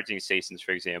charging stations,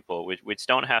 for example, which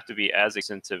don't have to be as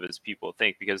expensive as people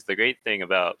think. Because the great thing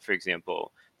about, for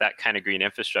example, that kind of green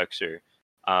infrastructure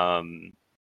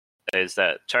is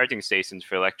that charging stations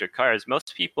for electric cars,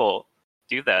 most people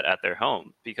do that at their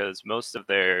home because most of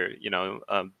their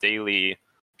daily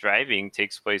driving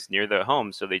takes place near their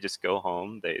home. So they just go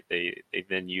home. They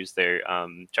then use their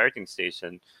charging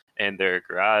station in their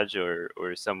garage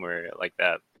or somewhere like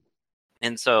that.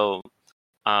 And so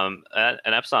an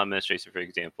Epsilon administration, for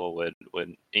example,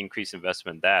 would increase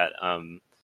investment in that,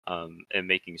 and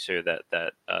making sure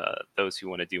that those who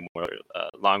want to do more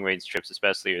long range trips,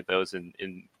 especially, or those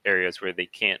in areas where they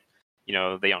can't,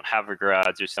 they don't have a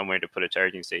garage or somewhere to put a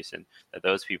charging station, that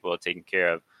those people are taken care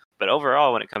of. But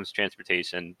overall, when it comes to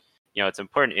transportation, it's an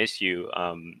important issue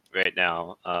right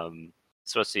now,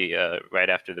 especially right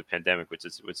after the pandemic, which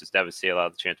is devastating a lot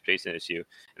of the transportation issue.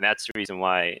 And that's the reason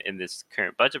why in this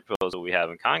current budget proposal we have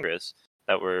in Congress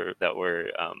that we're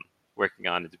working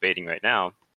on and debating right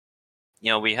now,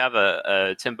 we have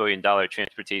a $10 billion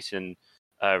transportation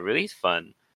relief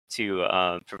fund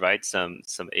provide some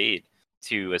aid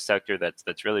to a sector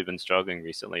that's really been struggling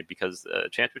recently, because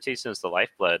transportation is the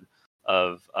lifeblood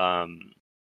of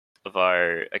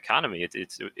our economy.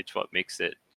 It's what makes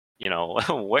it,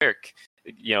 work.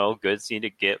 Goods need to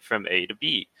get from A to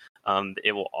B.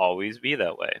 It will always be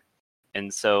that way,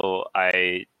 and so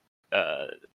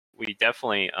we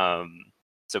definitely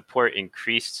support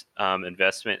increased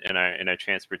investment in our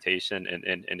transportation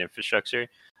and infrastructure.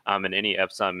 And any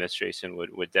Epsilon administration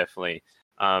would definitely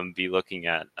be looking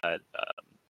at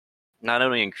not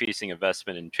only increasing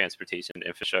investment in transportation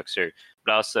infrastructure,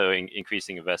 but also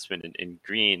increasing investment in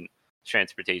green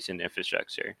transportation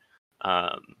infrastructure.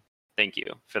 Thank you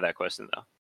for that question, though.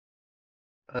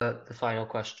 The final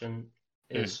question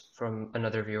is from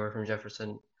another viewer from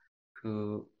Jefferson,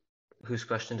 whose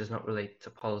question does not relate to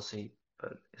policy,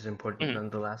 but is important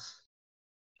nonetheless.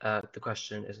 The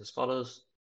question is as follows: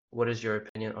 what is your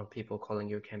opinion on people calling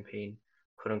your campaign,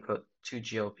 quote unquote, too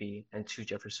GOP and too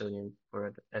Jeffersonian for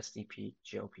an SDP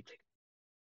GOP ticket?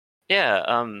 Yeah.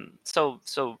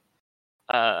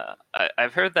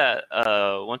 I've heard that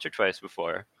once or twice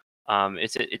before.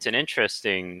 It's an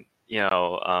interesting,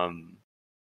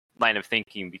 line of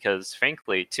thinking, because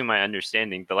frankly, to my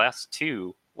understanding, the last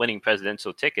two winning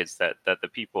presidential tickets that the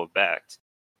people have backed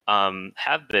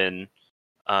have been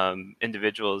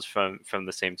individuals from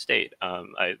the same state.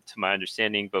 To my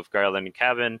understanding, both Garland and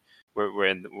Cabin were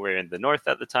in the North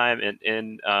at the time, and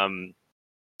in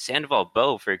Sandoval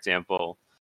Bowe, for example,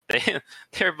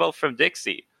 they're both from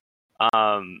Dixie.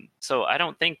 So I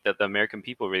don't think that the American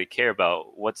people really care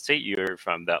about what state you're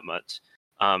from that much.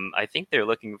 I think they're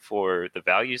looking for the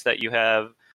values that you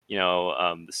have,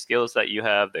 the skills that you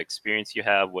have, the experience you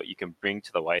have, what you can bring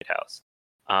to the White House,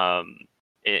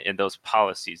 in those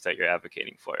policies that you're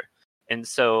advocating for. And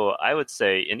so I would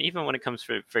say, and even when it comes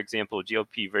for example,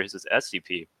 GOP versus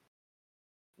SDP,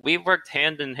 we've worked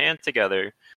hand in hand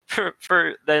together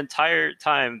for the entire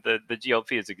time that the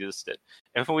GOP has existed,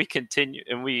 and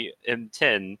we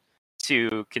intend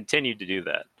to continue to do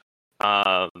that.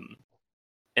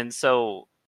 And so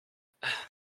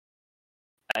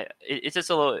it's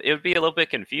just it would be a little bit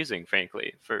confusing,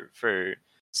 frankly, for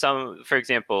some, for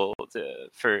example,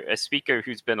 for a speaker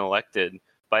who's been elected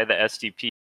by the SDP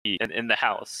in the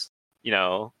House,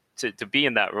 to be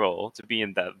in that role, to be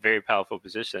in that very powerful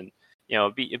position.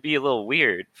 It'd be a little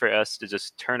weird for us to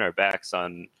just turn our backs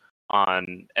on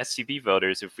SDP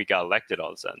voters if we got elected all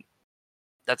of a sudden.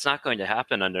 That's not going to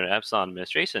happen under an Epsilon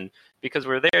administration, because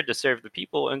we're there to serve the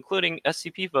people, including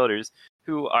SDP voters,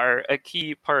 who are a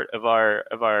key part of our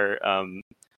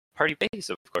party base,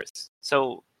 of course.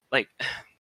 So,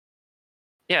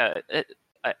 yeah,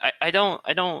 I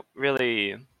don't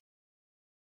really.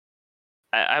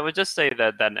 I would just say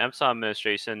that an Epsilon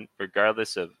administration,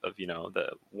 regardless of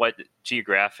what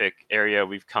geographic area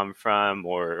we've come from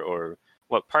or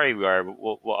what party we are,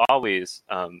 will always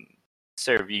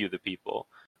serve you, the people.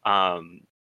 And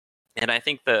I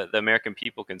think the American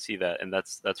people can see that, and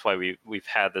that's why we've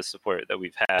had the support that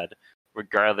we've had,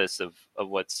 regardless of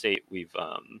what state we've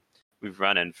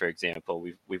run in. For example,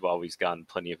 we've always gotten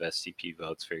plenty of SDP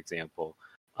votes, for example.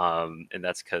 And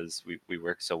that's because we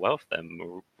work so well with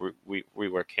them. We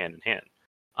work hand in hand.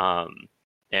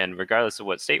 And regardless of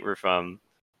what state we're from,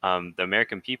 the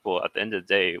American people, at the end of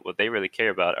the day, what they really care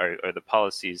about are the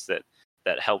policies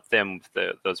that help them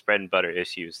with those bread and butter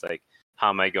issues, like how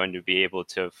am I going to be able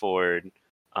to afford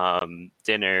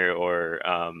dinner, or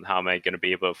how am I going to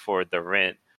be able to afford the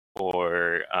rent,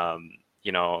 or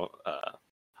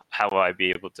how will I be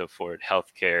able to afford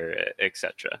healthcare,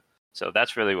 etc. So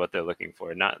that's really what they're looking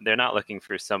for. They're not looking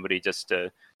for somebody just to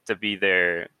be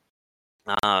there.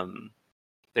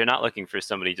 They're not looking for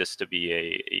somebody just to be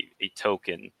a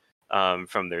token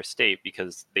from their state,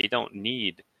 because they don't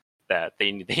need that.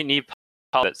 They need politics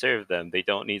that serve them. They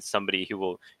don't need somebody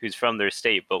who's from their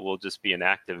state but will just be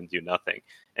inactive and do nothing.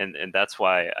 And that's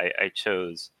why I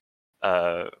chose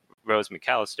Rose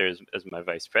McAllister as my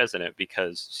vice president,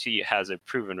 because she has a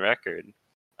proven record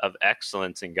of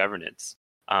excellence in governance.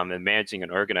 And managing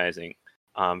and organizing,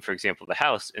 for example, the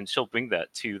House, and she'll bring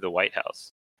that to the White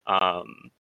House,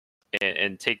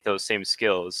 and take those same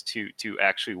skills to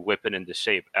actually whip it into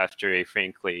shape after a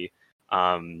frankly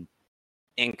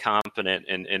incompetent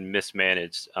and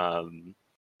mismanaged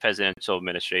presidential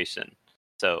administration.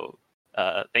 So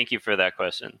thank you for that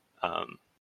question.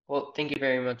 Well, thank you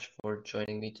very much for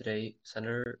joining me today,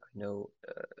 Senator. I know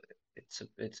it's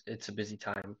a busy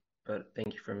time, but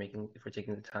thank you for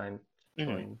taking the time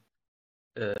to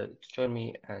join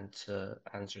me and to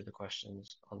answer the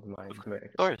questions on the minds of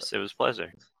Americans. Of course, it was a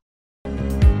pleasure.